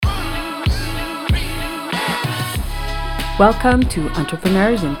Welcome to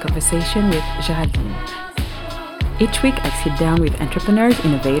Entrepreneurs in Conversation with Geraldine. Each week, I sit down with entrepreneurs,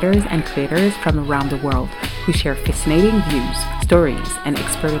 innovators, and creators from around the world who share fascinating views, stories, and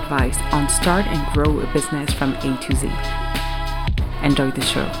expert advice on start and grow a business from A to Z. Enjoy the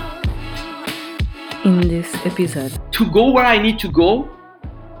show. In this episode, to go where I need to go,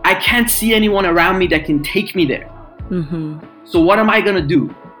 I can't see anyone around me that can take me there. So what am I going to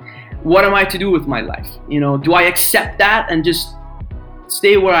do? What am I to do with my life? Do I accept that and just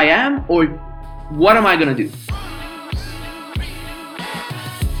stay where I am? Or what am I going to do?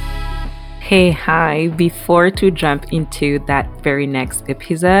 Hey, hi. Before to jump into that very next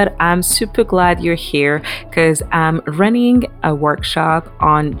episode, I'm super glad you're here because I'm running a workshop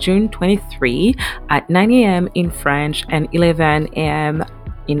on June 23 at 9 a.m. in French and 11 a.m.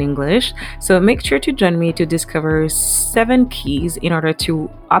 in English. So make sure to join me to discover 7 keys in order to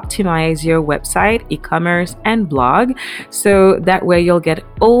optimize your website, e-commerce, and blog. So that way you'll get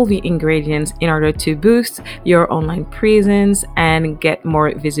all the ingredients in order to boost your online presence and get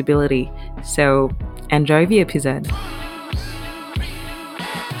more visibility. So enjoy the episode.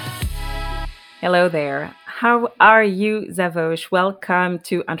 Hello there. How are you, Zavosh? Welcome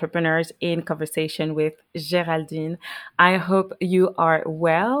to Entrepreneurs in Conversation with Geraldine. I hope you are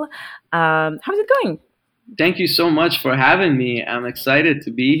well. How's it going? Thank you so much for having me. I'm excited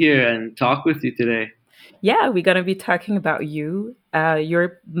to be here and talk with you today. Yeah, we're going to be talking about you,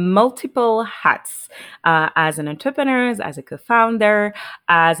 your multiple hats as an entrepreneur, as a co-founder,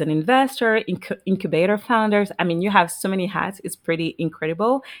 as an investor, incubator founders. I mean, you have so many hats. It's pretty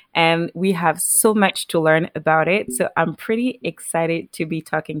incredible. And we have so much to learn about it. So I'm pretty excited to be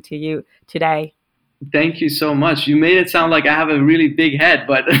talking to you today. Thank you so much. You made it sound like I have a really big head,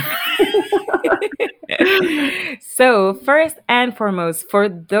 but... So first and foremost, for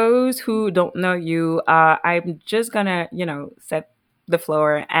those who don't know you, I'm just gonna, set the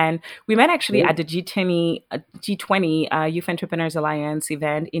floor. And we met actually at the G20 Youth Entrepreneurs Alliance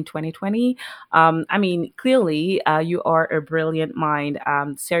event in 2020. Clearly, you are a brilliant mind,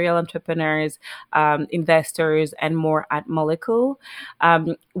 serial entrepreneurs, investors, and more at Molecule,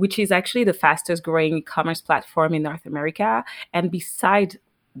 which is actually the fastest growing e-commerce platform in North America. And beside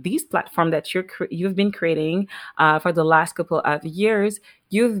these platform that you've been creating for the last couple of years,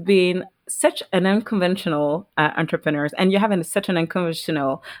 you've been such an unconventional entrepreneur, and you have such an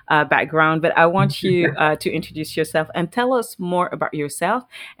unconventional background. But I want you to introduce yourself and tell us more about yourself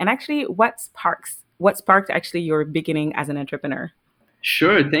and actually what sparked actually your beginning as an entrepreneur.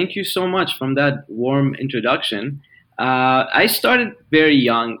 Sure. Thank you so much for that warm introduction. I started very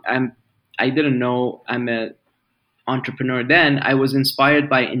young. I didn't know I'm a entrepreneur then. I was inspired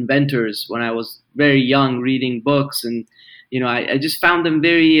by inventors when I was very young, reading books, and I just found them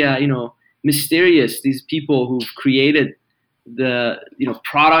very mysterious. These people who've created the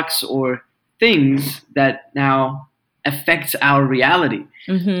products or things that now affects our reality.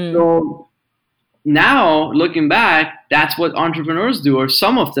 So now looking back, that's what entrepreneurs do, or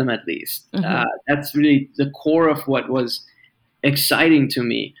some of them at least. That's really the core of what was exciting to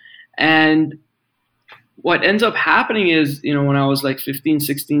me. And what ends up happening is, when I was like 15,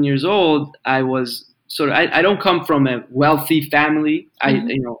 16 years old, I was I don't come from a wealthy family.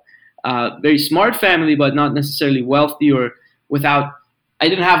 Very smart family, but not necessarily wealthy or I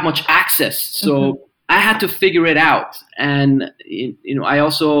didn't have much access. So I had to figure it out. And, I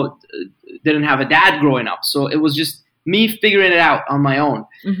also didn't have a dad growing up. So it was just me figuring it out on my own.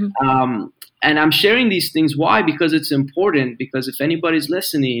 And I'm sharing these things. Why? Because it's important. Because if anybody's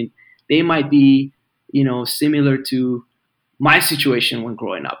listening, they might be similar to my situation when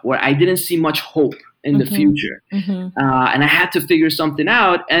growing up, where I didn't see much hope in the future. And I had to figure something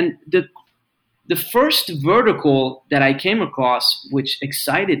out. And the first vertical that I came across, which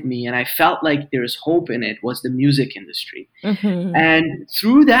excited me, and I felt like there's hope in it, was the music industry. And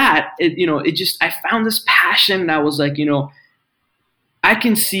through that, I found this passion. And I was like, I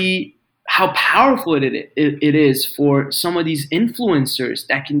can see how powerful it is for some of these influencers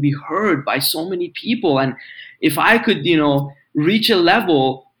that can be heard by so many people. And if I could, reach a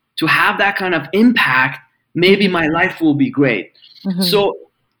level to have that kind of impact, maybe my life will be great. So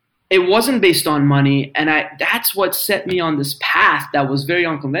it wasn't based on money. And that's what set me on this path that was very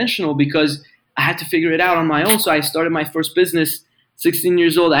unconventional, because I had to figure it out on my own. So I started my first business 16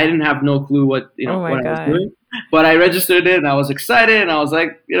 years old. I didn't have no clue what I was doing. But I registered it and I was excited and I was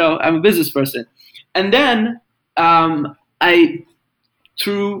like, I'm a business person. And then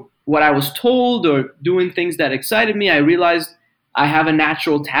through what I was told or doing things that excited me, I realized I have a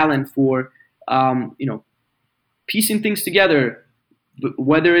natural talent for, piecing things together,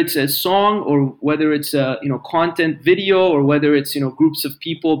 whether it's a song or whether it's a content video or whether it's groups of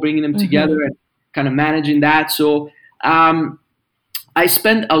people, bringing them together and kind of managing that. So I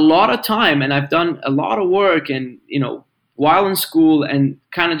spend a lot of time, and I've done a lot of work, and while in school, and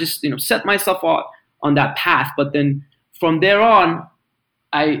kind of just set myself on that path. But then from there on,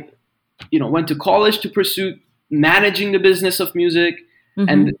 I went to college to pursue managing the business of music.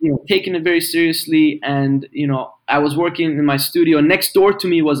 And taking it very seriously. And I was working in my studio. Next door to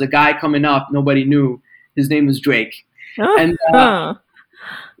me was a guy coming up. Nobody knew. His name was Drake. And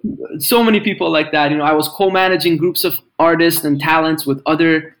so many people like that. I was co-managing groups of artists and talents with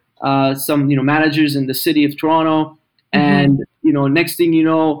other some managers in the city of Toronto. And next thing you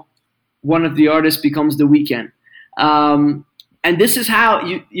know, one of the artists becomes The Weeknd. And this is how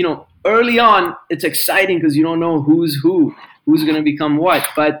early on it's exciting because you don't know who's going to become what.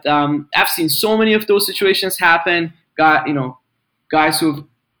 But I've seen so many of those situations happen. Guys who have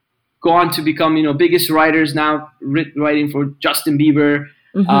gone to become biggest writers now, writing for Justin Bieber,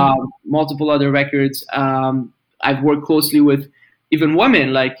 multiple other records. I've worked closely with even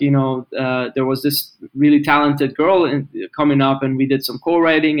women, like there was this really talented girl coming up, and we did some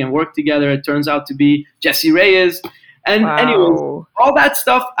co-writing and work together. It turns out to be Jessie Reyes. And anyways, all that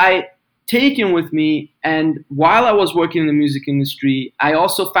stuff I taken with me. And while I was working in the music industry, I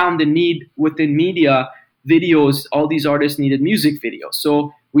also found the need within media videos. All these artists needed music videos.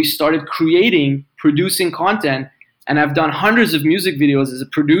 So we started producing content. And I've done hundreds of music videos as a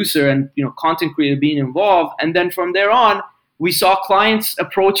producer and content creator being involved. And then from there on, we saw clients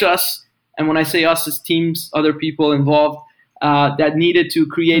approach us. And when I say us, it's teams, other people involved that needed to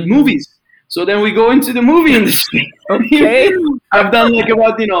create movies. So then we go into the movie industry. Okay. I've done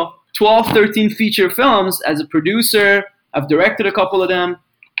about 12, 13 feature films as a producer. I've directed a couple of them.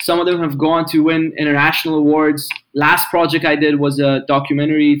 Some of them have gone to win international awards. Last project I did was a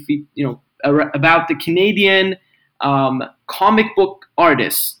documentary, about the Canadian comic book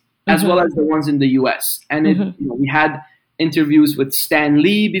artists, as well as the ones in the US. And we had interviews with Stan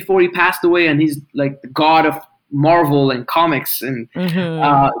Lee before he passed away, and he's like the god of Marvel and comics, and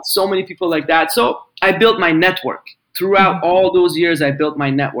so many people like that. So I built my network. Throughout all those years, I built my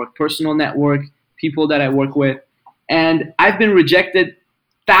network, personal network, people that I work with. And I've been rejected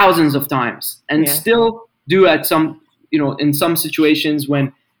thousands of times and still do at some, in some situations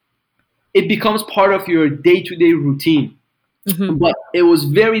when it becomes part of your day-to-day routine. But it was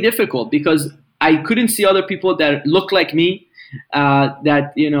very difficult because I couldn't see other people that look like me,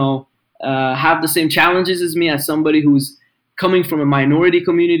 that, have the same challenges as me, as somebody who's coming from a minority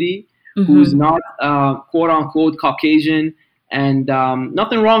community, who's not quote-unquote Caucasian, and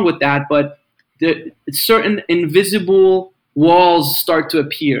nothing wrong with that, but certain invisible walls start to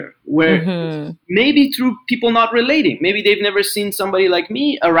appear where maybe through people not relating, maybe they've never seen somebody like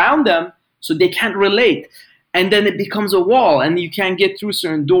me around them, so they can't relate. And then it becomes a wall, and you can't get through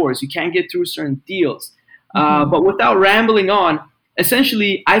certain doors, you can't get through certain deals. But without rambling on,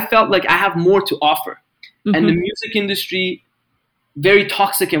 essentially, I felt like I have more to offer. And the music industry, very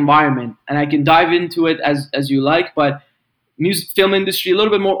toxic environment, and I can dive into it as you like, but film industry, a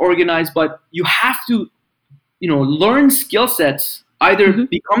little bit more organized, but you have to, learn skill sets, either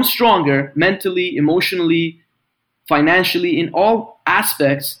become stronger mentally, emotionally, financially, in all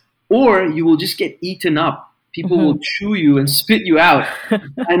aspects, or you will just get eaten up. People will chew you and spit you out.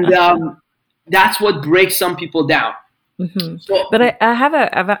 And that's what breaks some people down. So, but I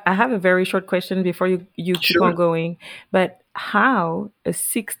have a very short question before you keep on going. But how a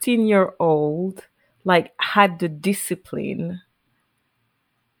 16-year-old had the discipline?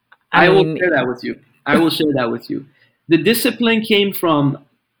 I will share that with you. The discipline came from,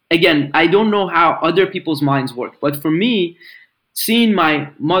 again, I don't know how other people's minds work, but for me, seeing my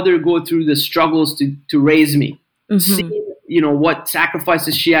mother go through the struggles to raise me, seeing what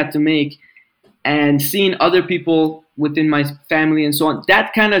sacrifices she had to make, and seeing other people within my family and so on,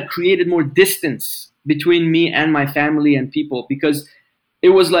 that kind of created more distance between me and my family and people, because it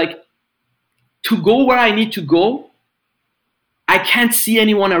was like, to go where I need to go, I can't see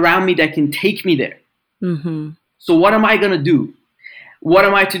anyone around me that can take me there. So what am I going to do? What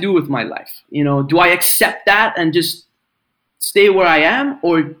am I to do with my life? Do I accept that and just stay where I am,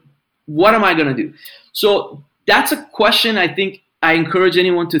 or what am I going to do? So that's a question I think I encourage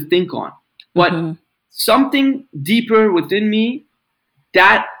anyone to think on. But something deeper within me,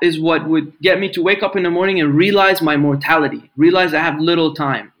 that is what would get me to wake up in the morning and realize my mortality, realize I have little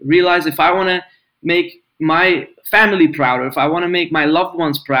time, realize if I want to make my family proud, or if I want to make my loved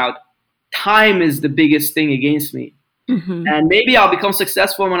ones proud, time is the biggest thing against me. And maybe I'll become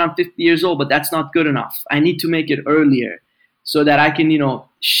successful when I'm 50 years old, but that's not good enough. I need to make it earlier. so that I can,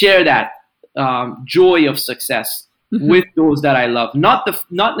 share that joy of success with those that I love. Not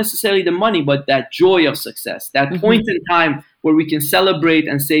necessarily the money, but that joy of success, that point in time where we can celebrate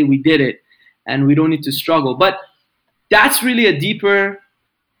and say we did it and we don't need to struggle. But that's really a deeper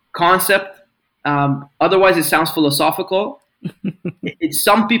concept. Otherwise, it sounds philosophical.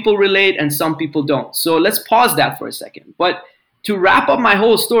 Some people relate and some people don't. So let's pause that for a second. But to wrap up my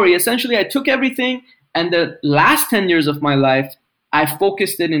whole story, essentially, I took everything, and the last 10 years of my life, I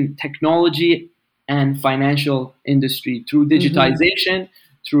focused it in technology and financial industry through digitization,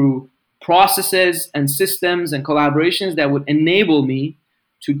 through processes and systems and collaborations that would enable me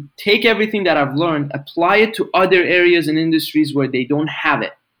to take everything that I've learned, apply it to other areas and industries where they don't have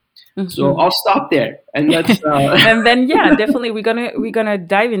it. So I'll stop there, and let's. And then definitely we're gonna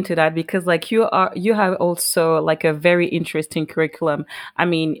dive into that, because like you have also like a very interesting curriculum. I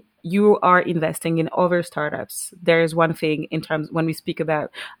mean, you are investing in other startups. There is one thing in terms when we speak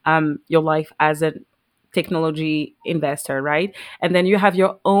about your life as a technology investor, right? And then you have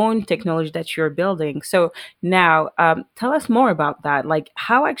your own technology that you're building. So now, tell us more about that. Like,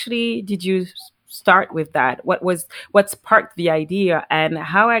 how actually did you start with that? What sparked the idea, and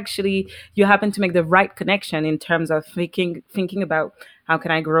how actually you happen to make the right connection in terms of thinking about how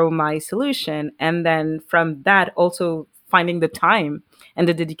can I grow my solution, and then from that also finding the time and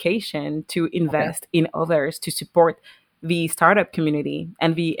the dedication to invest in others to support the startup community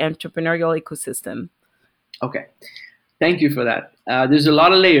and the entrepreneurial ecosystem. Okay, thank you for that. There's a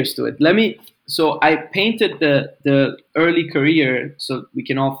lot of layers to it. So I painted the early career so we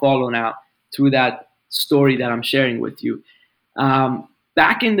can all follow now through that story that I'm sharing with you.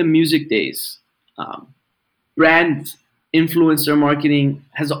 Back in the music days, brand influencer marketing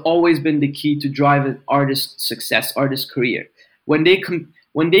has always been the key to drive an artist's success, artist's career. When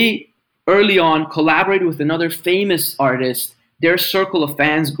they early on collaborate with another famous artist, their circle of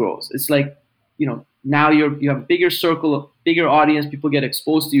fans grows. It's like, now you have a bigger circle, bigger audience, people get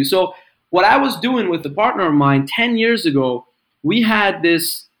exposed to you. So what I was doing with a partner of mine 10 years ago, we had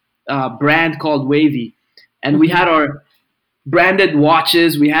this brand called Wavy, and we had our branded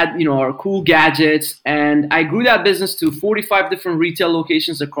watches, we had our cool gadgets, and I grew that business to 45 different retail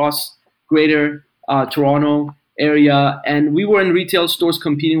locations across greater Toronto area, and we were in retail stores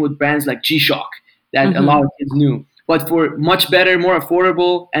competing with brands like G-Shock that a lot of kids knew, but for much better, more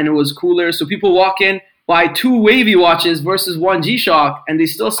affordable, and it was cooler. So people walk in, buy 2 Wavy watches versus 1 G-Shock, and they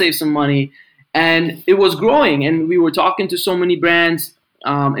still save some money, and it was growing, and we were talking to so many brands.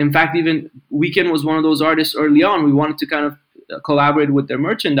 In fact, even Weeknd was one of those artists early on. We wanted to kind of collaborate with their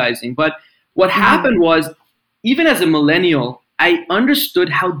merchandising. But what happened was, even as a millennial, I understood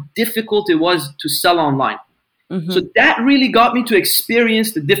how difficult it was to sell online. So that really got me to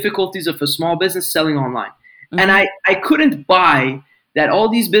experience the difficulties of a small business selling online. And I couldn't buy that all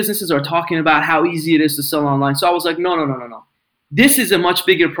these businesses are talking about how easy it is to sell online. So I was like, no. This is a much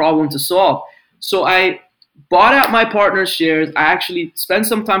bigger problem to solve. So I bought out my partner's shares. I actually spent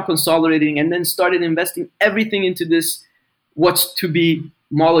some time consolidating and then started investing everything into this, what's to be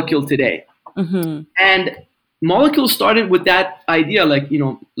Molecule today. And Molecule started with that idea, like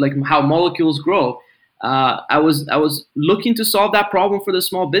how molecules grow. I was looking to solve that problem for the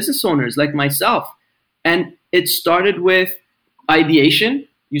small business owners like myself. And it started with ideation.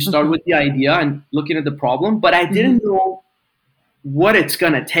 You start with the idea and looking at the problem, but I didn't know what it's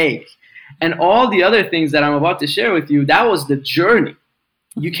going to take. And all the other things that I'm about to share with you, that was the journey.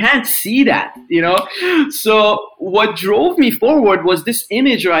 You can't see that, So what drove me forward was this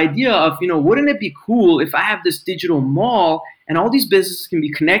image or idea of, wouldn't it be cool if I have this digital mall and all these businesses can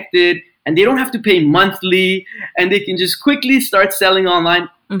be connected and they don't have to pay monthly and they can just quickly start selling online.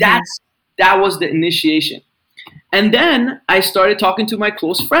 That was the initiation. And then I started talking to my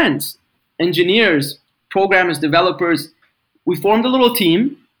close friends, engineers, programmers, developers. We formed a little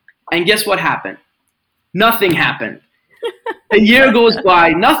team. And guess what happened? Nothing happened. A year goes by,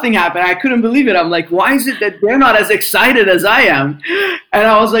 nothing happened. I couldn't believe it. I'm like, why is it that they're not as excited as I am? And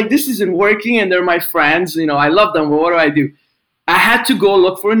I was like, this isn't working, and they're my friends. I love them, but what do? I had to go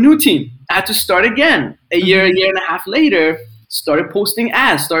look for a new team. I had to start again. A year and a half later, started posting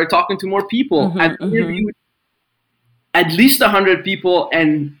ads, started talking to more people. I interviewed at least 100 people,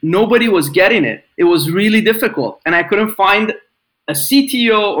 and nobody was getting it. It was really difficult, and I couldn't find a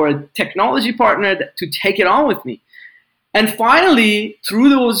CTO or a technology partner to take it on with me. And finally, through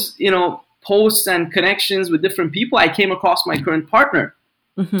those, posts and connections with different people, I came across my current partner,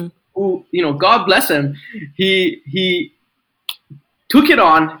 who, God bless him, he took it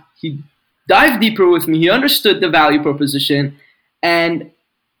on. He dived deeper with me. He understood the value proposition, and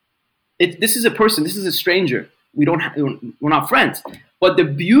this is a person. This is a stranger. we're not friends. But the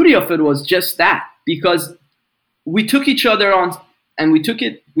beauty of it was just that, because we took each other on, and we took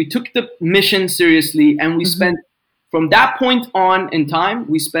the mission seriously, and we spent, from that point on in time,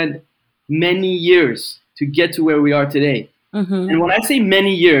 we spent many years to get to where we are today. And when I say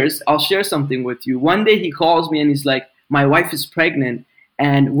many years, I'll share something with you. One day he calls me and he's like, my wife is pregnant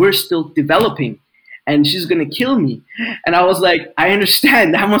and we're still developing and she's going to kill me. And I was like, I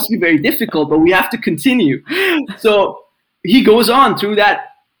understand, that must be very difficult, but we have to continue. So he goes on through that,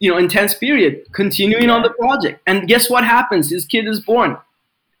 intense period, continuing on the project. And guess what happens? His kid is born.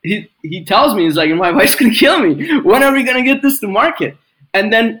 He tells me, he's like, my wife's going to kill me. When are we going to get this to market?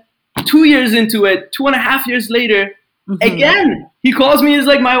 And then 2 years into it, 2.5 years later, again, he calls me, he's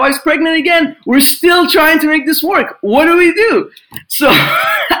like, my wife's pregnant again. We're still trying to make this work. What do we do? So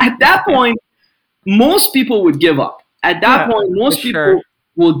at that point, most people would give up. At that point, most people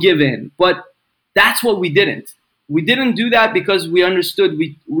will give in. But that's what we didn't. We didn't do that because we understood,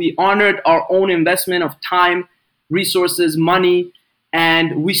 we honored our own investment of time, resources, money,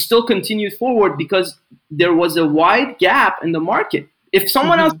 and we still continued forward because there was a wide gap in the market. If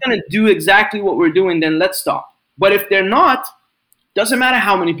someone else is going to do exactly what we're doing, then let's stop. But if they're not, doesn't matter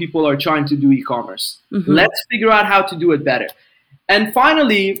how many people are trying to do e-commerce. Let's figure out how to do it better. And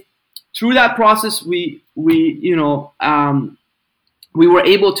finally, through that process, we were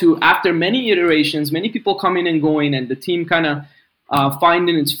able to, after many iterations, many people coming and going, and the team kind of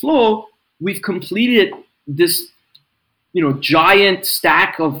finding its flow, we've completed this giant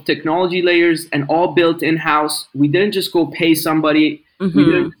stack of technology layers and all built in-house. We didn't just go pay somebody. We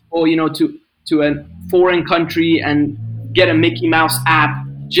didn't go, to a foreign country and get a Mickey Mouse app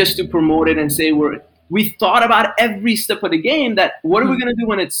just to promote it and say we thought about every step of the game, that what are we going to do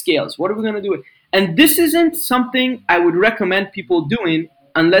when it scales? What are we going to do? And this isn't something I would recommend people doing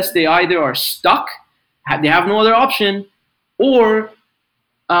unless they either are stuck, they have no other option, or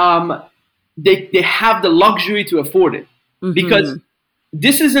they have the luxury to afford it. Because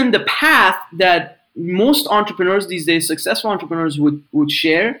this isn't the path that most entrepreneurs these days, successful entrepreneurs, would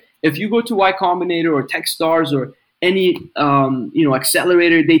share. If you go to Y Combinator or Techstars or any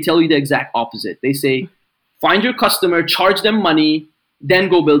accelerator, they tell you the exact opposite. They say, find your customer, charge them money, then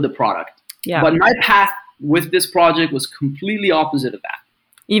go build the product. Yeah. But my path with this project was completely opposite of that.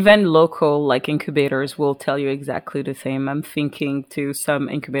 Even local incubators will tell you exactly the same. I'm thinking to some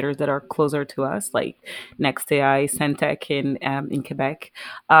incubators that are closer to us, like NextAI, Centec in Quebec.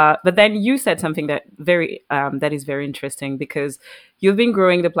 But then you said something that is very interesting, because you've been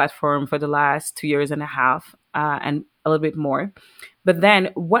growing the platform for the last 2.5 years and a little bit more. But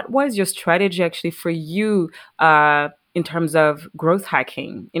then what was your strategy actually for you in terms of growth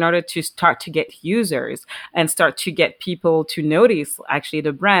hacking, in order to start to get users and start to get people to notice actually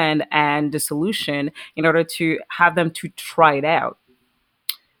the brand and the solution, in order to have them to try it out?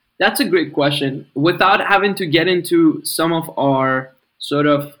 That's a great question. Without having to get into some of our sort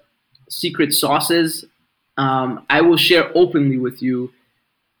of secret sauces, I will share openly with you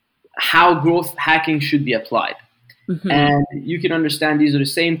how growth hacking should be applied. And you can understand these are the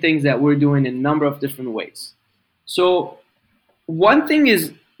same things that we're doing in a number of different ways. So one thing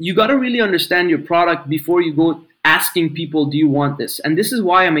is, you got to really understand your product before you go asking people, do you want this? And this is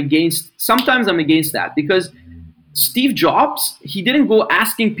why sometimes I'm against that, because Steve Jobs, he didn't go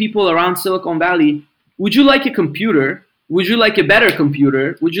asking people around Silicon Valley, would you like a computer? Would you like a better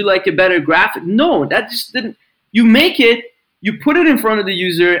computer? Would you like a better graphic? No, that just didn't. You make it, you put it in front of the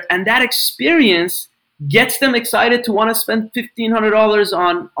user, and that experience gets them excited to want to spend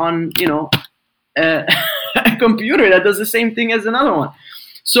 $1,500 on a computer that does the same thing as another one.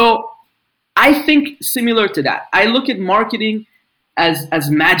 So I think similar to that. I look at marketing as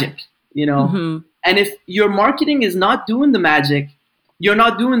magic, and if your marketing is not doing the magic, you're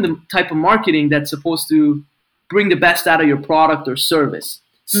not doing the type of marketing that's supposed to bring the best out of your product or service.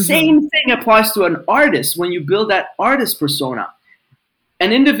 Same thing applies to an artist when you build that artist persona.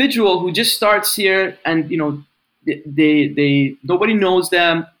 An individual who just starts here and they nobody knows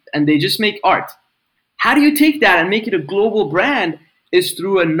them and they just make art. How do you take that and make it a global brand? Is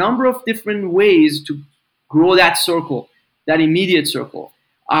through a number of different ways to grow that circle, that immediate circle.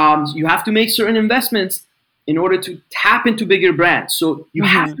 You have to make certain investments in order to tap into bigger brands. So you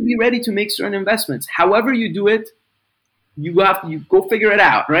have to be ready to make certain investments. However you do it, you go figure it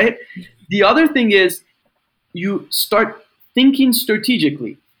out, right? The other thing is, you start thinking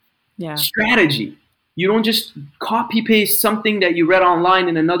strategically. Strategy. You don't just copy paste something that you read online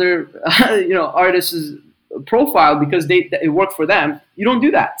in another artist's profile because it worked for them. You don't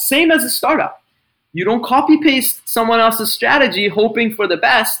do that. Same as a startup. You don't copy paste someone else's strategy hoping for the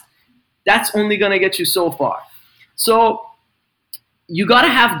best. That's only going to get you so far. So you got to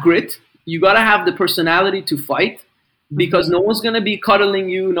have grit. You got to have the personality to fight, because no one's going to be cuddling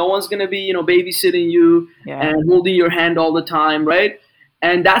you. No one's going to be, babysitting you and holding your hand all the time, right?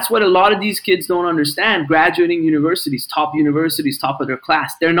 And that's what a lot of these kids don't understand. Graduating universities, top of their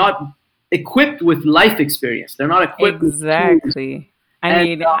class, they're not equipped with life experience. They're not equipped exactly. with I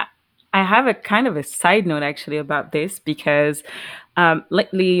mean, I have a kind of a side note actually about this, because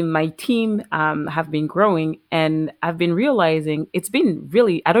lately my team have been growing, and I've been realizing it's been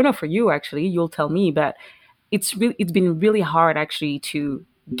really, I don't know for you actually, you'll tell me, but it's been really hard actually to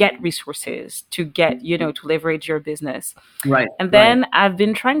get resources, to get, to leverage your business. Right. And then I've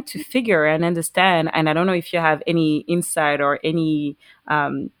been trying to figure and understand, and I don't know if you have any insight or any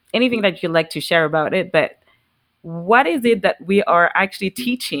anything that you'd like to share about it, but what is it that we are actually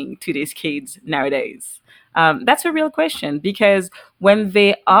teaching to these kids nowadays? That's a real question, because when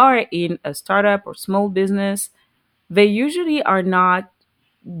they are in a startup or small business, they usually are not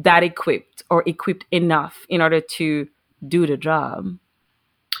that equipped or equipped enough in order to do the job.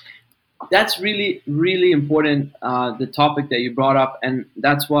 That's really, really important, the topic that you brought up. And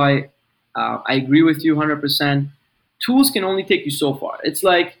that's why I agree with you 100%. Tools can only take you so far. It's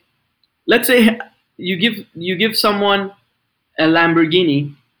like, let's say you give someone a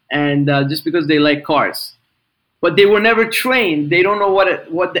Lamborghini, and just because they like cars, but they were never trained. They don't know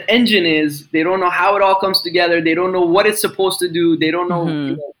what the engine is. They don't know how it all comes together. They don't know what it's supposed to do. They don't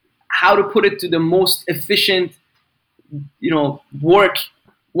know, how to put it to the most efficient, work,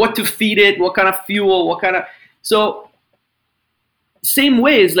 what to feed it, what kind of fuel, so same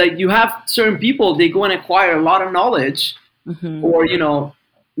way is like you have certain people, they go and acquire a lot of knowledge, or,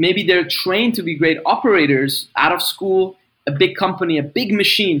 maybe they're trained to be great operators out of school. A big company, a big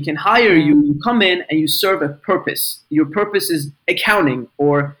machine can hire you. You come in and you serve a purpose. Your purpose is accounting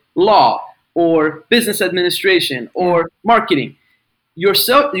or law or business administration or marketing. You're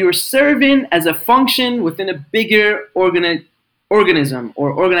serving as a function within a bigger organism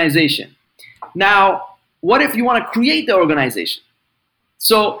or organization. Now, what if you want to create the organization?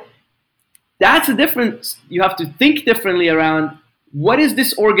 So that's a difference. You have to think differently around what is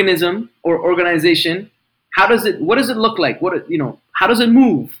this organism or organization? What does it look like? How does it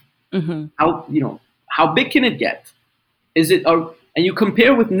move? How big can it get? And you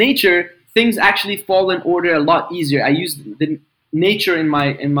compare with nature, things actually fall in order a lot easier. I use the nature in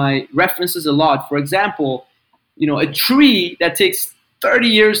my references a lot. For example, a tree that takes 30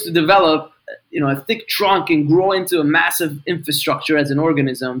 years to develop, a thick trunk and grow into a massive infrastructure as an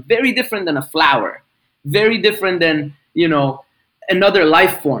organism, very different than a flower, very different than, another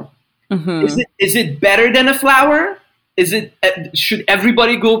life form. Is it better than a flower? Should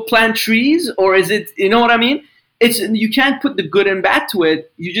everybody go plant trees, or is it, you know what I mean? You can't put the good and bad to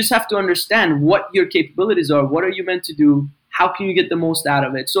it. You just have to understand what your capabilities are. What are you meant to do? How can you get the most out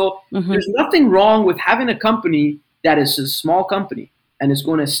of it? So there's nothing wrong with having a company that is a small company and it's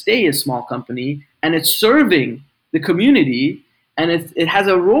going to stay a small company, and it's serving the community, and it has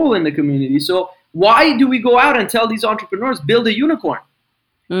a role in the community. So why do we go out and tell these entrepreneurs, build a unicorn?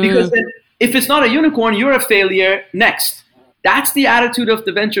 Because then, if it's not a unicorn, you're a failure. Next. That's the attitude of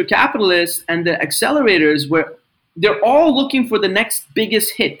the venture capitalists and the accelerators, where they're all looking for the next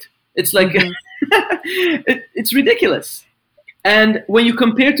biggest hit. It's like, it's ridiculous. And when you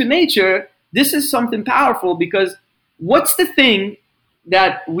compare to nature, this is something powerful, because what's the thing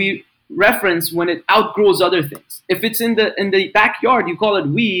that we reference when it outgrows other things? If it's in the backyard, you call it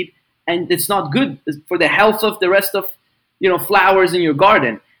weed, and it's not good for the health of the rest of flowers in your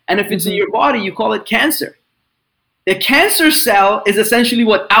garden. And if it's in your body, you call it cancer. The cancer cell is essentially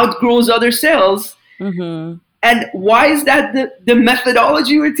what outgrows other cells. And why is that the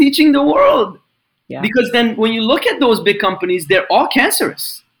methodology we're teaching the world? Yeah. Because then when you look at those big companies, they're all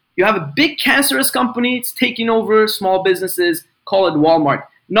cancerous. You have a big cancerous company, it's taking over small businesses, call it Walmart.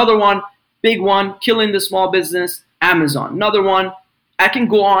 Another one, big one, killing the small business, Amazon. Another one, I can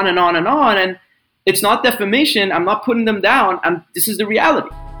go on and on and on. And it's not defamation. I'm not putting them down. This is the reality.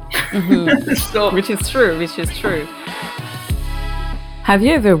 Which is true. Have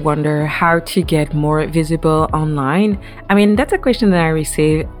you ever wondered how to get more visible online? I mean, that's a question that I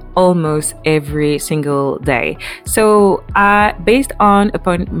receive almost every single day. So based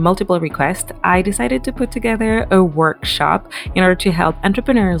upon multiple requests, I decided to put together a workshop in order to help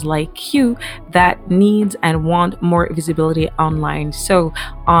entrepreneurs like you that needs and want more visibility online. So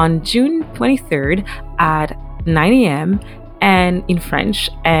on June 23rd at 9 a.m. and in French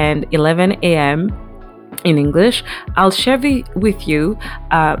and 11 a.m. in English, I'll share with you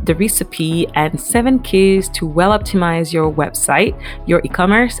the recipe and 7 keys to well optimize your website, your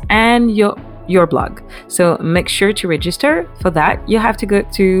e-commerce, and your your blog. So make sure to register for that. You have to go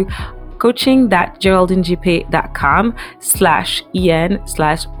to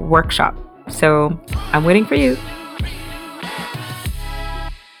coaching.geraldinegp.com/en/workshop. So I'm waiting for you.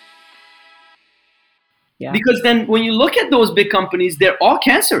 Yeah. Because then when you look at those big companies, they're all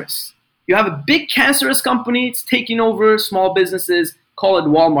cancerous. You have a big cancerous company, it's taking over small businesses, call it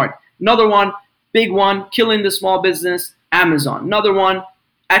Walmart. Another one, big one, killing the small business, Amazon. Another one,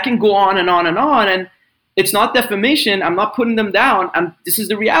 I can go on and on and on. And it's not defamation. I'm not putting them down. This is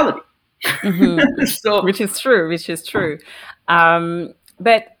the reality. Mm-hmm. So, which is true.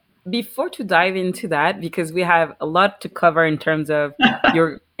 But before to dive into that, because we have a lot to cover in terms of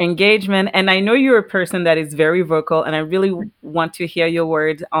your engagement, and I know you're a person that is very vocal, and I really want to hear your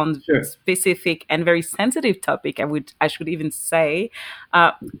words on specific and very sensitive topic. I should even say,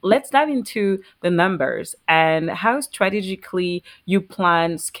 let's dive into the numbers and how strategically you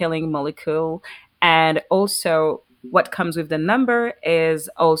plan scaling Molecule, and also what comes with the number is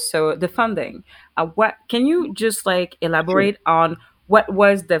also the funding. What can you just like elaborate on? What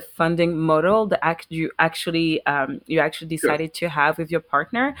was the funding model that you actually decided to have with your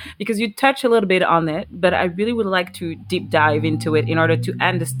partner? Because you touched a little bit on it, but I really would like to deep dive into it in order to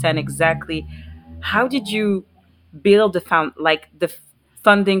understand exactly how did you build the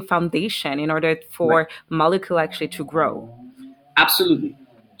funding foundation in order for Molecule actually to grow. Absolutely.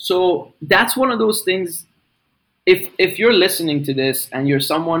 So that's one of those things. If you're listening to this and you're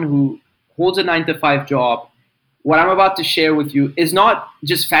someone who holds a 9-to-5 job, what I'm about to share with you is not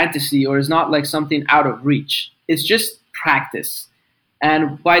just fantasy or is not like something out of reach. It's just practice.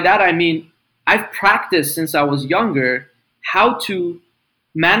 And by that, I mean, I've practiced since I was younger how to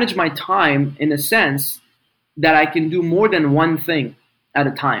manage my time in a sense that I can do more than one thing at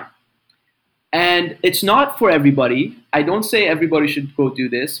a time. And it's not for everybody. I don't say everybody should go do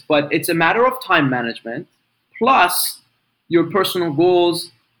this, but it's a matter of time management plus your personal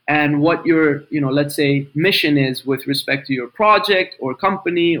goals and what your, let's say, mission is with respect to your project or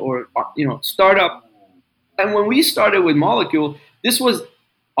company or, startup. And when we started with Molecule, this was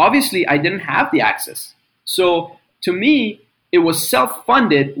obviously I didn't have the access. So to me, it was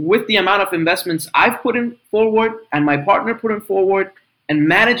self-funded with the amount of investments I've put in forward and my partner put in forward and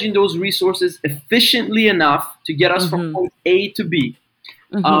managing those resources efficiently enough to get us from point A to B.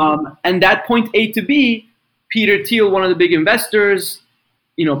 And that point A to B, Peter Thiel, one of the big investors,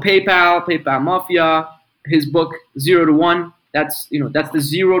 PayPal Mafia, his book 0 to 1. That's the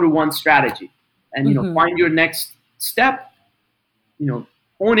 0 to 1 strategy, and find your next step.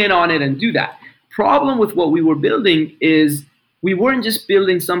 Hone in on it and do that. Problem with what we were building is we weren't just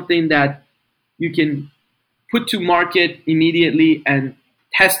building something that you can put to market immediately and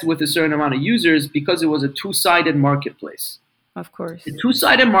test with a certain amount of users because it was a two-sided marketplace. Of course, a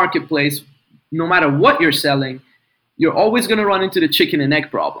two-sided marketplace. No matter what you're selling, you're always going to run into the chicken and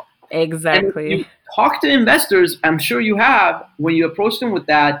egg problem. Exactly. And if you talk to investors, I'm sure you have, when you approach them with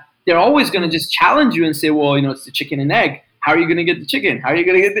that, they're always going to just challenge you and say, well, it's the chicken and egg. How are you going to get the chicken? How are you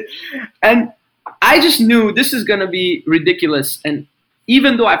going to get the... And I just knew this is going to be ridiculous. And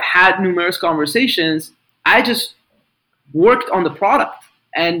even though I've had numerous conversations, I just worked on the product.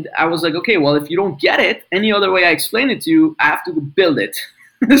 And I was like, okay, well, if you don't get it any other way I explain it to you, I have to build it.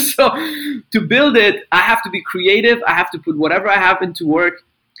 So to build it, I have to be creative. I have to put whatever I have into work.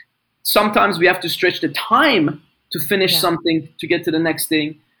 Sometimes we have to stretch the time to finish something to get to the next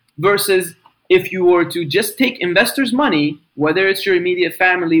thing versus if you were to just take investors' money, whether it's your immediate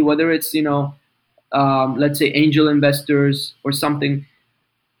family, whether it's, let's say angel investors or something,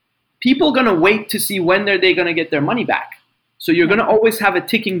 people are going to wait to see when are they going to get their money back. So you're going to always have a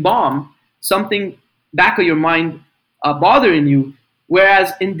ticking bomb, something back of your mind bothering you.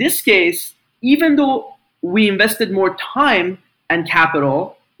 Whereas in this case, even though we invested more time and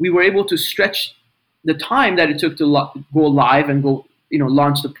capital, we were able to stretch the time that it took to go live and go,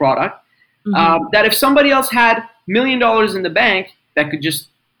 launch the product. That if somebody else had $1 million in the bank that could just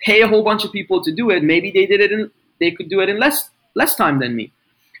pay a whole bunch of people to do it, maybe they could do it in less time than me.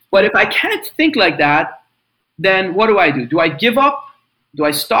 But if I can't think like that, then what do? Do I give up? Do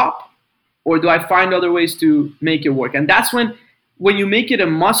I stop? Or do I find other ways to make it work? And that's when you make it a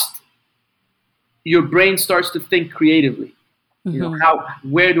must, your brain starts to think creatively.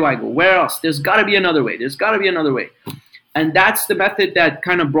 Where do I go? Where else? There's got to be another way. There's got to be another way. And that's the method that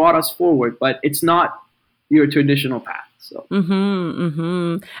kind of brought us forward, but it's not your traditional path. So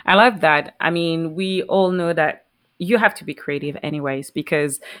I love that. I mean, we all know that, you have to be creative anyways,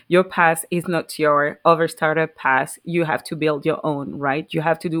 because your path is not your other startup path. You have to build your own, right? You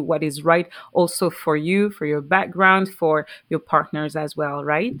have to do what is right also for you, for your background, for your partners as well,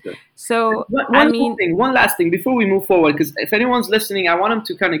 right? Okay. So I One more mean, thing, one last thing before we move forward, because if anyone's listening, I want them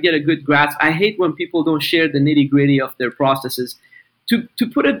to kind of get a good grasp. I hate when people don't share the nitty gritty of their processes. To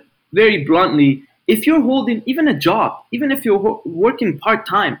put it very bluntly, if you're holding even a job, even if you're working part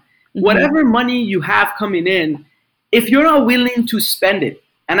time, mhm, whatever money you have coming in, if you're not willing to spend it,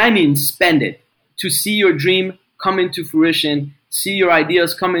 and I mean spend it, to see your dream come into fruition, see your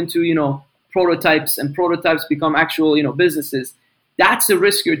ideas come into, prototypes, and prototypes become actual, businesses, that's the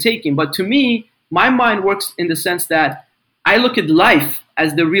risk you're taking. But to me, my mind works in the sense that I look at life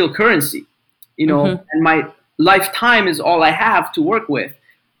as the real currency, mhm, and my lifetime is all I have to work with.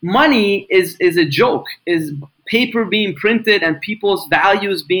 Money is a joke, is paper being printed and people's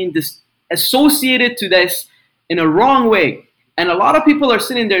values being associated to this in a wrong way. And a lot of people are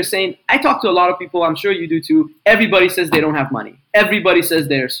sitting there saying, I talk to a lot of people, I'm sure you do too. Everybody says they don't have money. Everybody says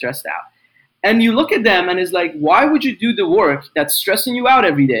they're stressed out. And you look at them and it's like, why would you do the work that's stressing you out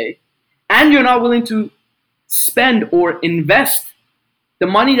every day and you're not willing to spend or invest the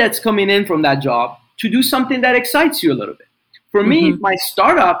money that's coming in from that job to do something that excites you a little bit? For me, mhm, my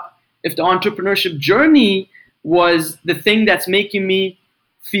startup, if the entrepreneurship journey was the thing that's making me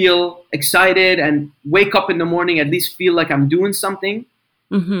feel excited and wake up in the morning, at least feel like I'm doing something,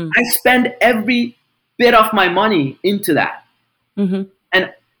 mhm, I spend every bit of my money into that. mhm.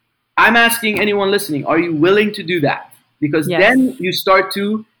 And I'm asking anyone listening, are you willing to do that? Because then Yes. you start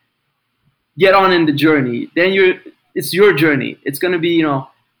to get on in the journey. Then it's your journey. It's going to be,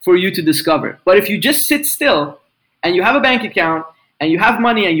 for you to discover. But if you just sit still and you have a bank account and you have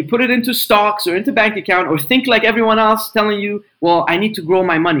money and you put it into stocks or into bank account, or think like everyone else telling you, well, I need to grow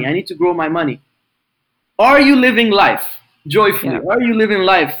my money. I need to grow my money. Are you living life joyfully? Yeah. Are you living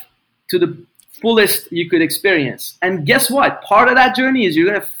life to the fullest you could experience? And guess what? Part of that journey is you're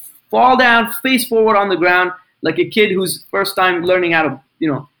going to fall down face forward on the ground like a kid who's first time learning how to,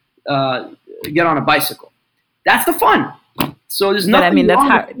 get on a bicycle. That's the fun. So there's But I nothing mean, wrong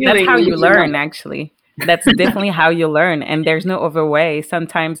with that's feeling how when you you feel learn, numb. actually. That's definitely how you learn, and there's no other way.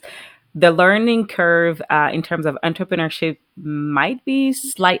 Sometimes the learning curve in terms of entrepreneurship might be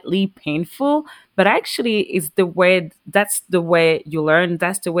slightly painful, but actually is the way that's the way you learn.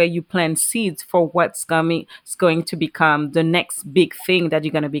 That's the way you plant seeds for what's coming, is going to become the next big thing that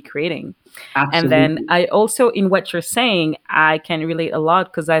you're going to be creating. And then Absolutely. I also, in what you're saying, I can relate a lot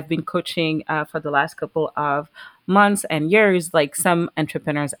because I've been coaching for the last couple of months and years, like some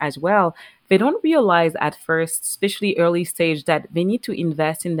entrepreneurs as well. They don't realize at first, especially early stage, that they need to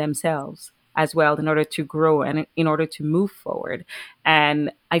invest in themselves as well in order to grow and in order to move forward.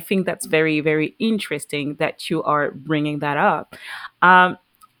 And I think that's very, very interesting that you are bringing that up. Um,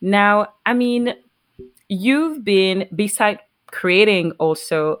 Now, I mean, you've been beside creating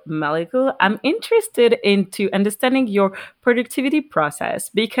also molecule, I'm interested into understanding your productivity process,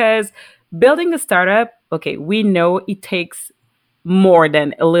 because building a startup, okay, we know it takes more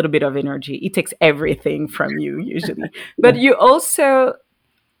than a little bit of energy. It takes everything from you usually. But you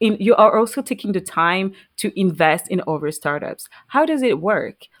are also taking the time to invest in other startups. How does it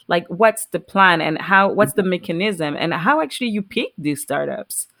work? Like, what's the plan, and what's the mechanism, and how actually you pick these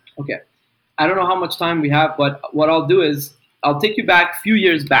startups? Okay. I don't know how much time we have, but what I'll do is I'll take you back a few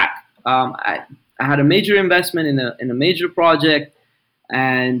years back. I had a major investment in a major project,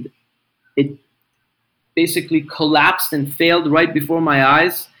 and it basically collapsed and failed right before my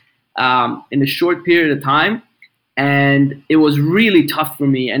eyes in a short period of time. And it was really tough for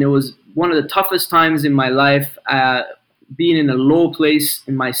me. And it was one of the toughest times in my life, being in a low place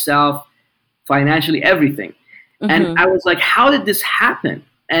in myself, financially, everything. And Mm-hmm. I was like, how did this happen?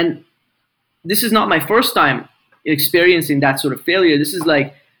 And this is not my first time experiencing that sort of failure. This is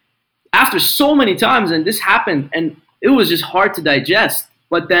like after so many times, and this happened, and it was just hard to digest.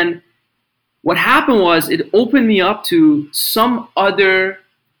 But then what happened was it opened me up to some other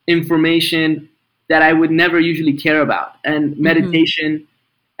information that I would never usually care about, and Mm-hmm. meditation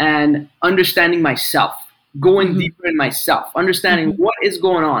and understanding myself, going Mm-hmm. deeper in myself, understanding Mm-hmm. what is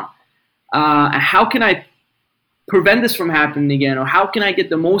going on, how can I prevent this from happening again, or how can I get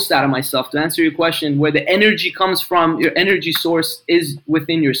the most out of myself. To answer your question, where the energy comes from, your energy source is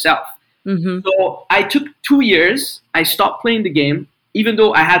within yourself. Mm-hmm. So I took 2 years. I stopped playing the game, even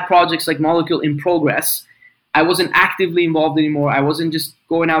though I had projects like Molecule in progress. I wasn't actively involved anymore. I wasn't just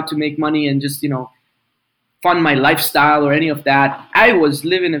going out to make money and just, fund my lifestyle or any of that. I was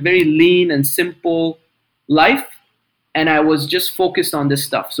living a very lean and simple life, and I was just focused on this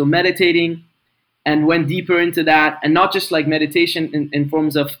stuff. So meditating, and went deeper into that, and not just like meditation in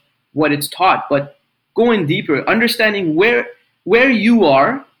forms of what it's taught, but going deeper, understanding where you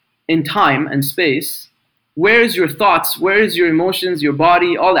are in time and space, where is your thoughts, where is your emotions, your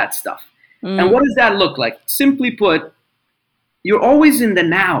body, all that stuff. And Mm, what does that look like? Simply put, you're always in the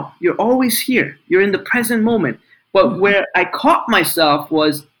now. You're always here. You're in the present moment. But mhm. where I caught myself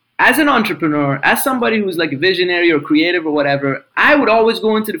was, as an entrepreneur, as somebody who's like a visionary or creative or whatever, I would always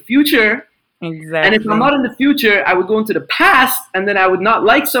go into the future. And if I'm not Exactly. in the future, I would go into the past, and then I would not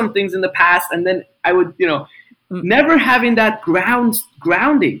like some things in the past, and then I would, Mm, never having that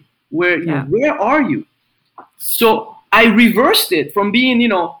grounding where, yeah. where are you? So I reversed it from being,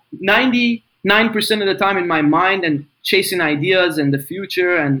 99% of the time in my mind and chasing ideas and the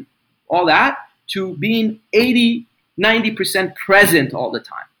future and all that, to being 80, 90% present all the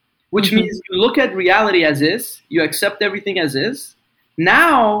time, which Hmm. means you look at reality as is, you accept everything as is.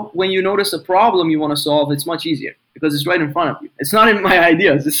 Now, when you notice a problem you want to solve, it's much easier because it's right in front of you. It's not in my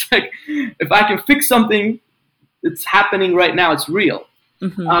ideas. It's like, if I can fix something, it's happening right now, it's real.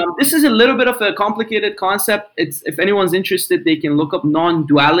 Hmm. This is a little bit of a complicated concept. It's, if anyone's interested, they can look up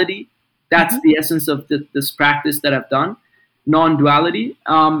non-duality. That's Hmm. the essence of this practice that I've done, non-duality,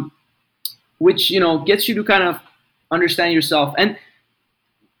 which gets you to kind of understand yourself. And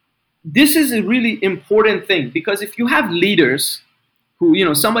this is a really important thing, because if you have leaders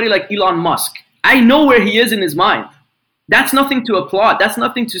who, somebody like Elon Musk, I know where he is in his mind. That's nothing to applaud. That's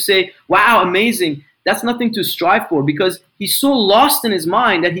nothing to say, wow, amazing. That's nothing to strive for, because he's so lost in his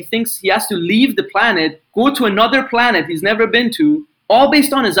mind that he thinks he has to leave the planet, go to another planet he's never been to, all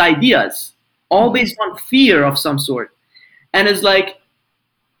based on his ideas, all Hmm. based on fear of some sort. And it's like,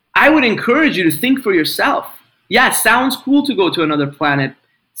 I would encourage you to think for yourself. Yeah, it sounds cool to go to another planet,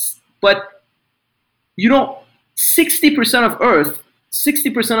 but 60% of Earth,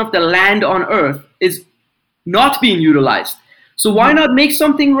 60% of the land on Earth is not being utilized. So why Hmm. not make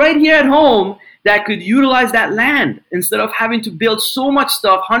something right here at home that could utilize that land, instead of having to build so much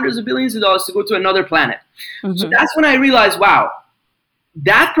stuff, hundreds of billions of dollars, to go to another planet? So Hmm. that's when I realized, wow,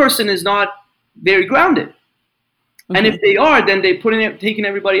 that person is not very grounded. And Hmm. if they are, then they taking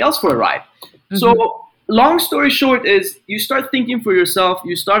everybody else for a ride. So Hmm. long story short is, you start thinking for yourself,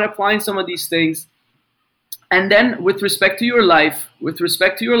 you start applying some of these things, and then, with respect to your life, with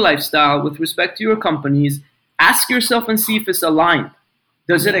respect to your lifestyle, with respect to your companies, ask yourself and see if it's aligned.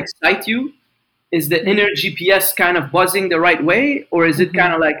 Does it Yeah. excite you? Is the Yeah. inner GPS kind of buzzing the right way? Or is it Hmm.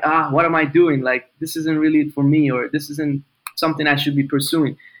 kind of like, what am I doing? Like, this isn't really for me, or this isn't something I should be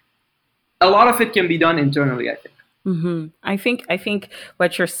pursuing. A lot of it can be done internally, I think. I think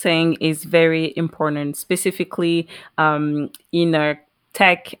what you're saying is very important, specifically in a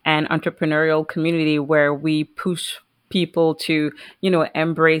tech and entrepreneurial community where we push people to,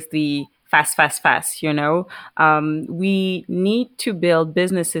 embrace the fast, fast, fast. We need to build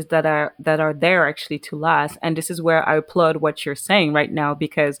businesses that are there actually to last, and this is where I applaud what you're saying right now,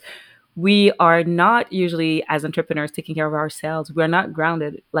 because we are not usually, as entrepreneurs, taking care of ourselves. We're not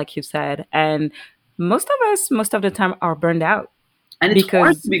grounded, like you said, and most of us, most of the time, are burned out And it's hard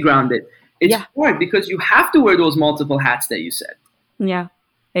to because, be grounded. It's yeah, hard because you have to wear those multiple hats that you said. yeah,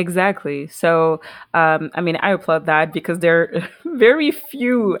 exactly. So, I mean, I applaud that, because there are very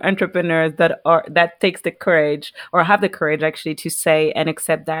few entrepreneurs that takes the courage, or have the courage actually, to say and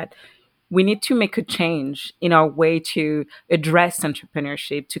accept that we need to make a change in our way to address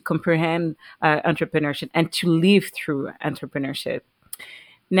entrepreneurship, to comprehend entrepreneurship, and to live through entrepreneurship.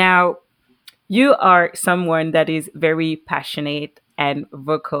 Now, you are someone that is very passionate and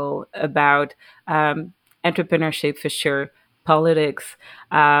vocal about entrepreneurship, for sure, politics,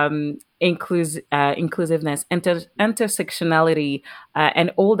 inclusiveness, intersectionality,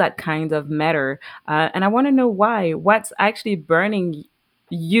 and all that kind of matter. And I want to know why. What's actually burning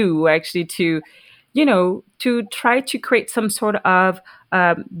you actually to try to create some sort of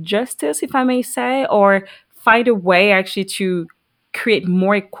justice, if I may say, or find a way actually to create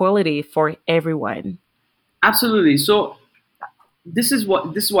more equality for everyone. Absolutely. So this is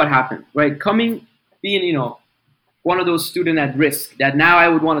what happened, right? Coming, being, one of those student at risk that now I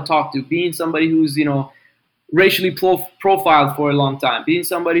would want to talk to, being somebody who's, racially profiled for a long time, being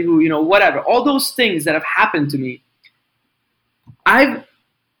somebody who, whatever, all those things that have happened to me. I've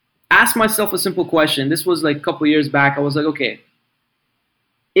asked myself a simple question. This was like a couple of years back. I was like, okay,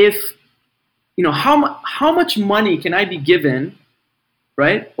 if, how much money can I be given,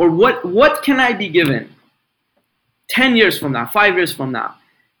 right? Or what can I be given 10 years from now, 5 years from now,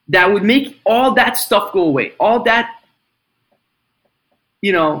 that would make all that stuff go away, all that,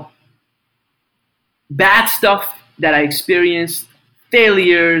 you know, bad stuff that I experienced,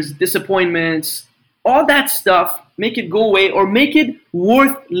 failures, disappointments, all that stuff, make it go away or make it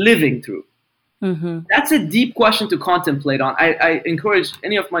worth living through? Mm-hmm. That's a deep question to contemplate on. I encourage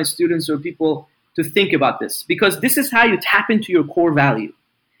any of my students or people to think about this, because this is how you tap into your core value.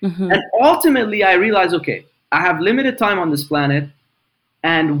 Mm-hmm. And ultimately, I realized, okay, I have limited time on this planet,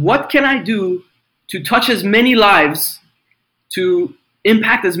 and what can I do to touch as many lives, to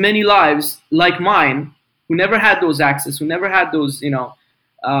impact as many lives like mine, who never had those access, who never had those,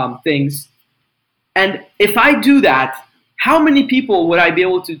 things. And if I do that, how many people would I be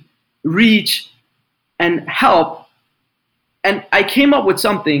able to reach and help? And I came up with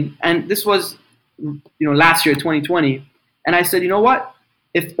something, and this was, last year, 2020. And I said, you know what?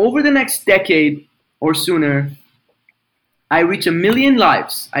 If over the next decade or sooner, I reach 1 million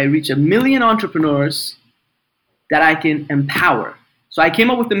lives, I reach 1 million entrepreneurs that I can empower. So I came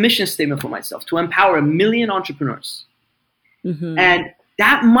up with a mission statement for myself to empower 1 million entrepreneurs. Mm-hmm. And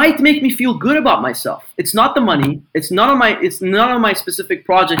that might make me feel good about myself. It's not the money. It's none of my specific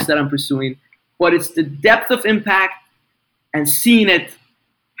projects that I'm pursuing, but it's the depth of impact and seeing it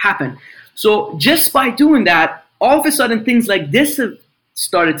happen. So just by doing that, all of a sudden things like this have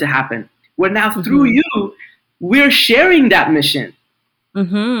started to happen. Where now through you, we're sharing that mission.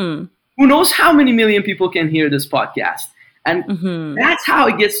 Mm-hmm. Who knows how many million people can hear this podcast? And that's how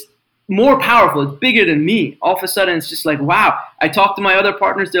it gets more powerful. It's bigger than me. All of a sudden, it's just like, wow. I talk to my other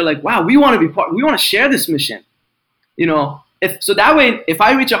partners. They're like, wow, we want to be part. We want to share this mission. If so, that way, if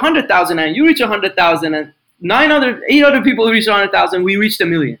I reach 100,000 and you reach 100,000 and 8 other people reach 100,000, we reached 1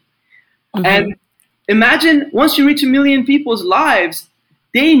 million. Mm-hmm. And imagine once you reach 1 million people's lives,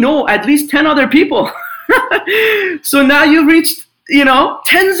 they know at least 10 other people. So now you've reached,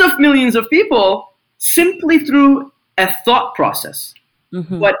 tens of millions of people simply through a thought process.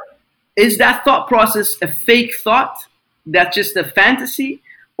 Mm-hmm. But is that thought process a fake thought? That's just a fantasy?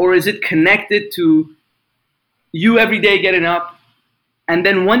 Or is it connected to you every day getting up and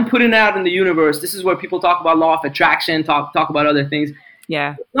then one putting it out in the universe? This is where people talk about law of attraction, talk about other things.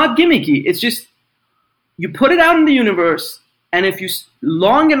 Yeah. It's not gimmicky. It's just you put it out in the universe, and if you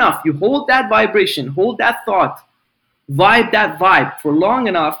long enough, you hold that vibration, hold that thought, vibe that vibe for long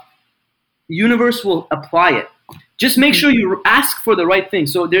enough, universe will apply it. Just make sure you ask for the right thing.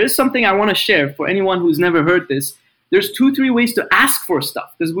 So there is something I want to share for anyone who's never heard this. There's 2-3 ways to ask for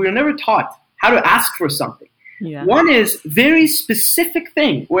stuff, because we are never taught how to ask for something. Yeah. One is very specific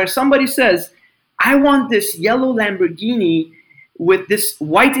thing where somebody says, I want this yellow Lamborghini with this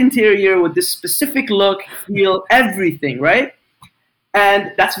white interior, with this specific look, feel, everything, right?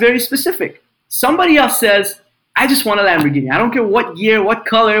 And that's very specific. Somebody else says, I just want a Lamborghini. I don't care what year, what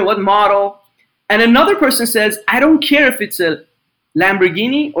color, what model. And another person says, I don't care if it's a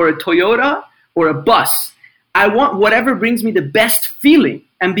Lamborghini or a Toyota or a bus. I want whatever brings me the best feeling.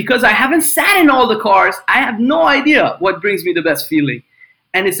 And because I haven't sat in all the cars, I have no idea what brings me the best feeling.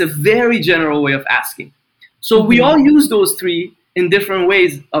 And it's a very general way of asking. So we all use those three in different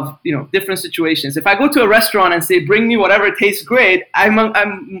ways of, different situations. If I go to a restaurant and say, bring me whatever tastes great, I'm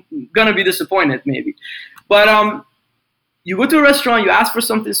going to be disappointed maybe. But you go to a restaurant, you ask for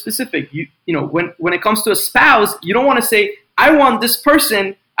something specific. When it comes to a spouse, you don't want to say, I want this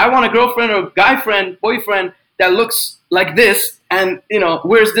person, I want a girlfriend or guy friend, boyfriend that looks like this and,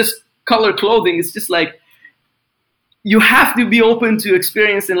 wears this color clothing. It's just like, you have to be open to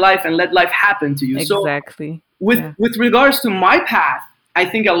experience in life and let life happen to you. Exactly. So with regards to my path, I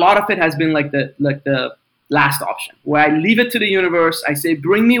think a lot of it has been like the last option, where I leave it to the universe. I say,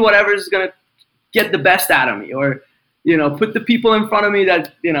 bring me whatever is going to get the best out of me, or, put the people in front of me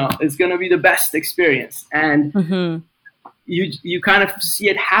that, is going to be the best experience. And you kind of see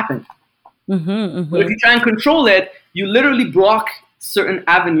it happen. But if you try and control it, you literally block certain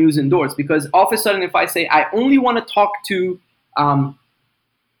avenues and doors, because all of a sudden, if I say, I only want to talk to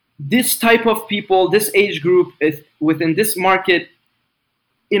this type of people, this age group, within this market,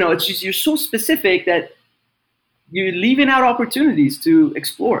 it's just, you're so specific that you're leaving out opportunities to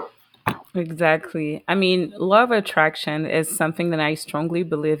explore. Exactly. I mean, law of attraction is something that I strongly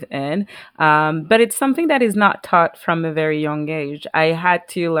believe in, but it's something that is not taught from a very young age. I had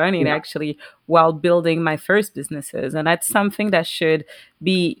to learn it actually while building my first businesses, and that's something that should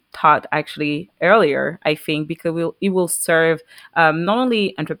be taught actually earlier, I think, because it will serve not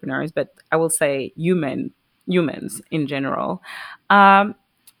only entrepreneurs, but I will say humans in general. I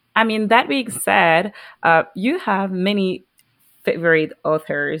mean, that being said, you have many favorite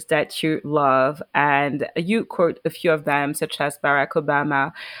authors that you love, and you quote a few of them, such as Barack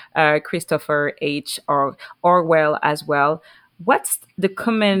Obama, Christopher H. or Orwell as well. What's the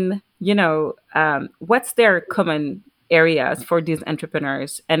common, what's their common areas for these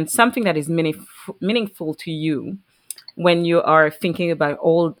entrepreneurs and something that is meaningful to you when you are thinking about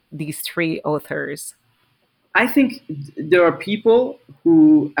all these three authors? I think there are people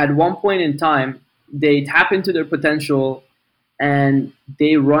who, at one point in time, they tap into their potential and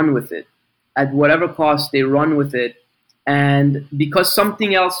they run with it. At whatever cost, they run with it. And because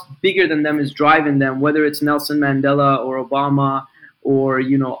something else bigger than them is driving them, whether it's Nelson Mandela or Obama or,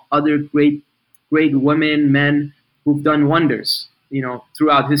 other great women, men who've done wonders,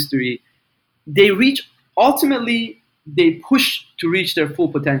 throughout history, ultimately, they push to reach their full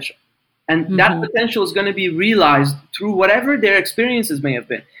potential. And that potential is going to be realized through whatever their experiences may have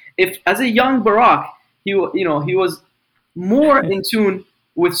been. If, as a young Barack, he was more in tune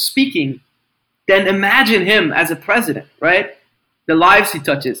with speaking, then imagine him as a president, right? The lives he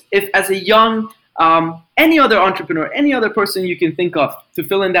touches. If, as a young, any other entrepreneur, any other person you can think of to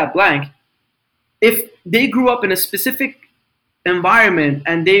fill in that blank, if they grew up in a specific environment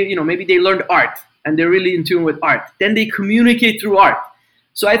and they, maybe they learned art and they're really in tune with art, then they communicate through art.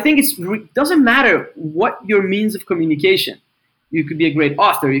 So I think it doesn't matter what your means of communication. You could be a great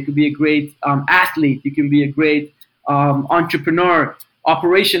author, you could be a great athlete, you can be a great entrepreneur,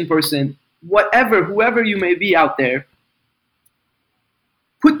 operation person, whoever you may be out there.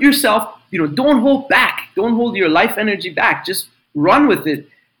 Put yourself, don't hold back. Don't hold your life energy back. Just run with it.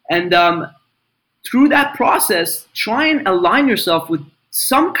 And through that process, try and align yourself with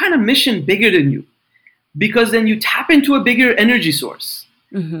some kind of mission bigger than you, because then you tap into a bigger energy source.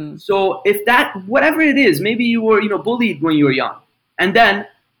 Mm-hmm. So if whatever it is, maybe you were, bullied when you were young, and then,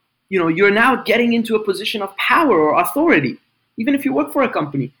 you're now getting into a position of power or authority. Even if you work for a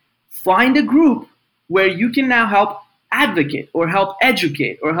company, find a group where you can now help advocate or help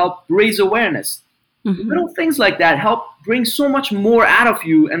educate or help raise awareness. Mm-hmm. Little things like that help bring so much more out of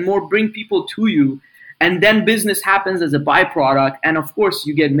you and bring people to you. And then business happens as a byproduct. And of course,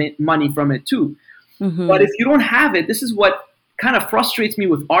 you get money from it too. Mm-hmm. But if you don't have it, this is what kind of frustrates me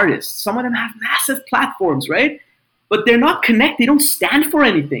with artists. Some of them have massive platforms, right? But they're not connected. They don't stand for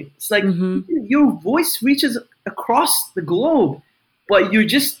anything. It's like your voice reaches across the globe, but you're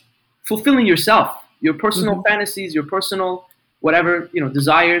just fulfilling yourself, your personal fantasies, your personal whatever,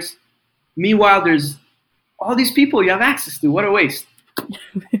 desires. Meanwhile, there's all these people you have access to. What a waste.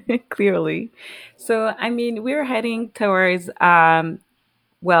 Clearly. So, we're heading towards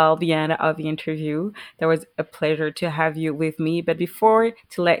the end of the interview. That was a pleasure to have you with me. But before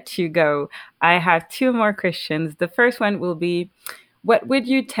to let you go, I have two more questions. The first one will be, what would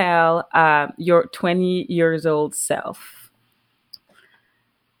you tell your 20 years old self?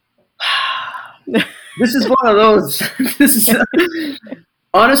 This is one of those.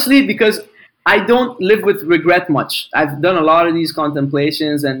 Honestly, because I don't live with regret much. I've done a lot of these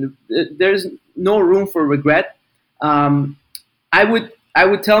contemplations, and there's no room for regret. I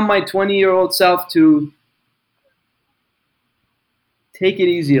would tell my 20-year-old self to take it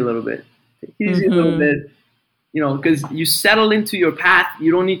easy a little bit. Take it easy a little bit, because you settle into your path.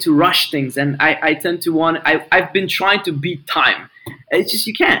 You don't need to rush things. And I tend to I've been trying to beat time. It's just,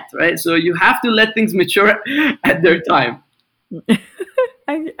 you can't, right? So you have to let things mature at their time.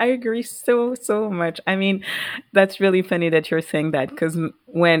 I agree so much. That's really funny that you're saying that, because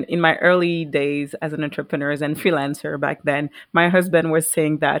when in my early days as an entrepreneur and freelancer back then, my husband was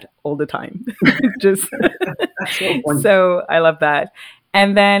saying that all the time. Just so I love that.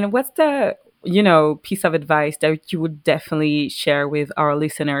 And then what's the piece of advice that you would definitely share with our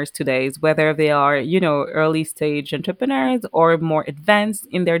listeners today, whether they are early stage entrepreneurs or more advanced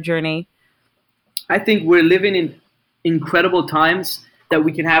in their journey? I think we're living in incredible times that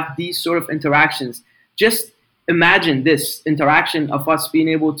we can have these sort of interactions. Just imagine this interaction of us being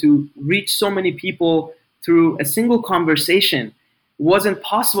able to reach so many people through a single conversation wasn't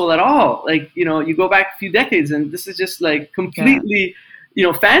possible at all. Like, you go back a few decades and this is just like completely,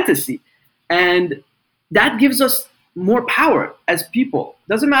 fantasy. And that gives us more power as people.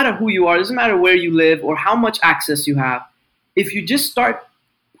 Doesn't matter who you are, doesn't matter where you live or how much access you have. If you just start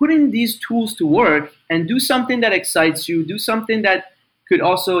putting these tools to work and do something that excites you, do something that could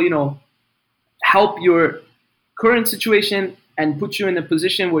also, help your current situation and put you in a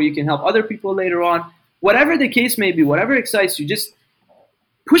position where you can help other people later on. Whatever the case may be, whatever excites you, just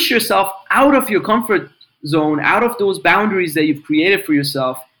push yourself out of your comfort zone, out of those boundaries that you've created for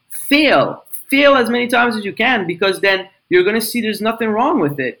yourself. Fail as many times as you can, because then you're going to see there's nothing wrong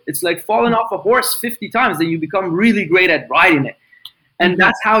with it. It's like falling off a horse 50 times, then you become really great at riding it. And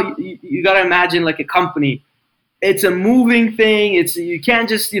that's how you got to imagine like a company. It's a moving thing. You can't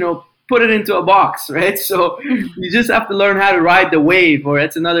just, put it into a box, right? So you just have to learn how to ride the wave, or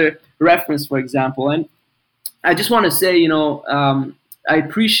it's another reference, for example. And I just want to say, I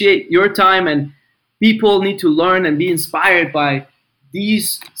appreciate your time, and people need to learn and be inspired by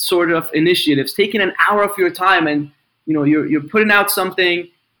these sort of initiatives. Taking an hour of your time, and you're putting out something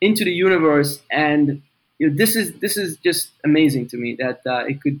into the universe, and this is just amazing to me that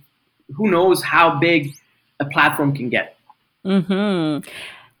it could. Who knows how big a platform can get? Mm-hmm.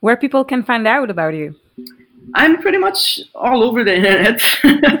 Where people can find out about you? I'm pretty much all over the internet.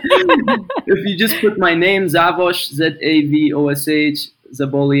 If you just put my name, Zavosh, Zavosh,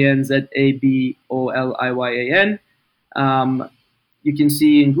 Zabolian, Zaboliyan, you can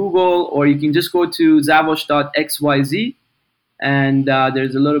see in Google, or you can just go to zavosh.xyz, and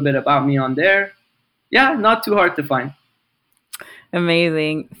there's a little bit about me on there. Yeah, not too hard to find.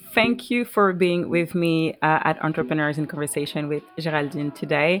 Amazing. Thank you for being with me at Entrepreneurs in Conversation with Geraldine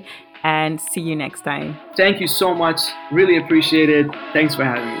today, and see you next time. Thank you so much. Really appreciate it. Thanks for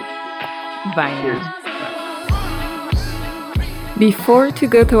having me. Bye now. Before to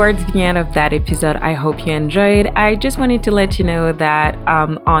go towards the end of that episode, I hope you enjoyed. I just wanted to let you know that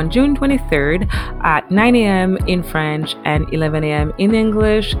on June 23rd at 9 a.m. in French and 11 a.m. in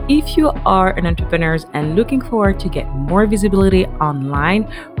English, if you are an entrepreneur and looking forward to get more visibility online,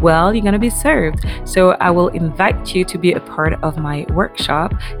 well, you're going to be served. So I will invite you to be a part of my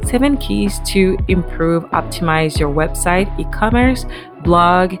workshop, 7 Keys to Improve, Optimize Your Website, E-commerce,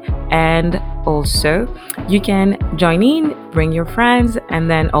 blog, and also you can join in, bring your friends, and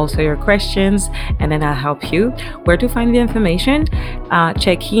then also your questions, and then I'll help you. Where to find the information?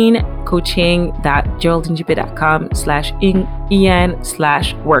 Check in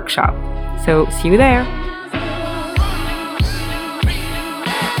coaching.geraldinegp.com/en/workshop. So see you there.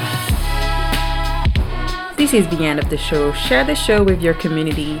 This is the end of the show. Share the show with your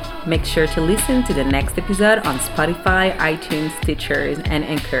community. Make sure to listen to the next episode on Spotify, iTunes, Stitchers, and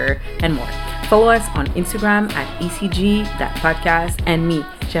Anchor, and more. Follow us on Instagram at ecg.podcast, and me,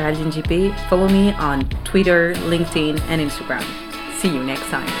 Geraldine GP. Follow me on Twitter, LinkedIn, and Instagram. See you next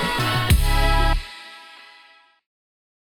time.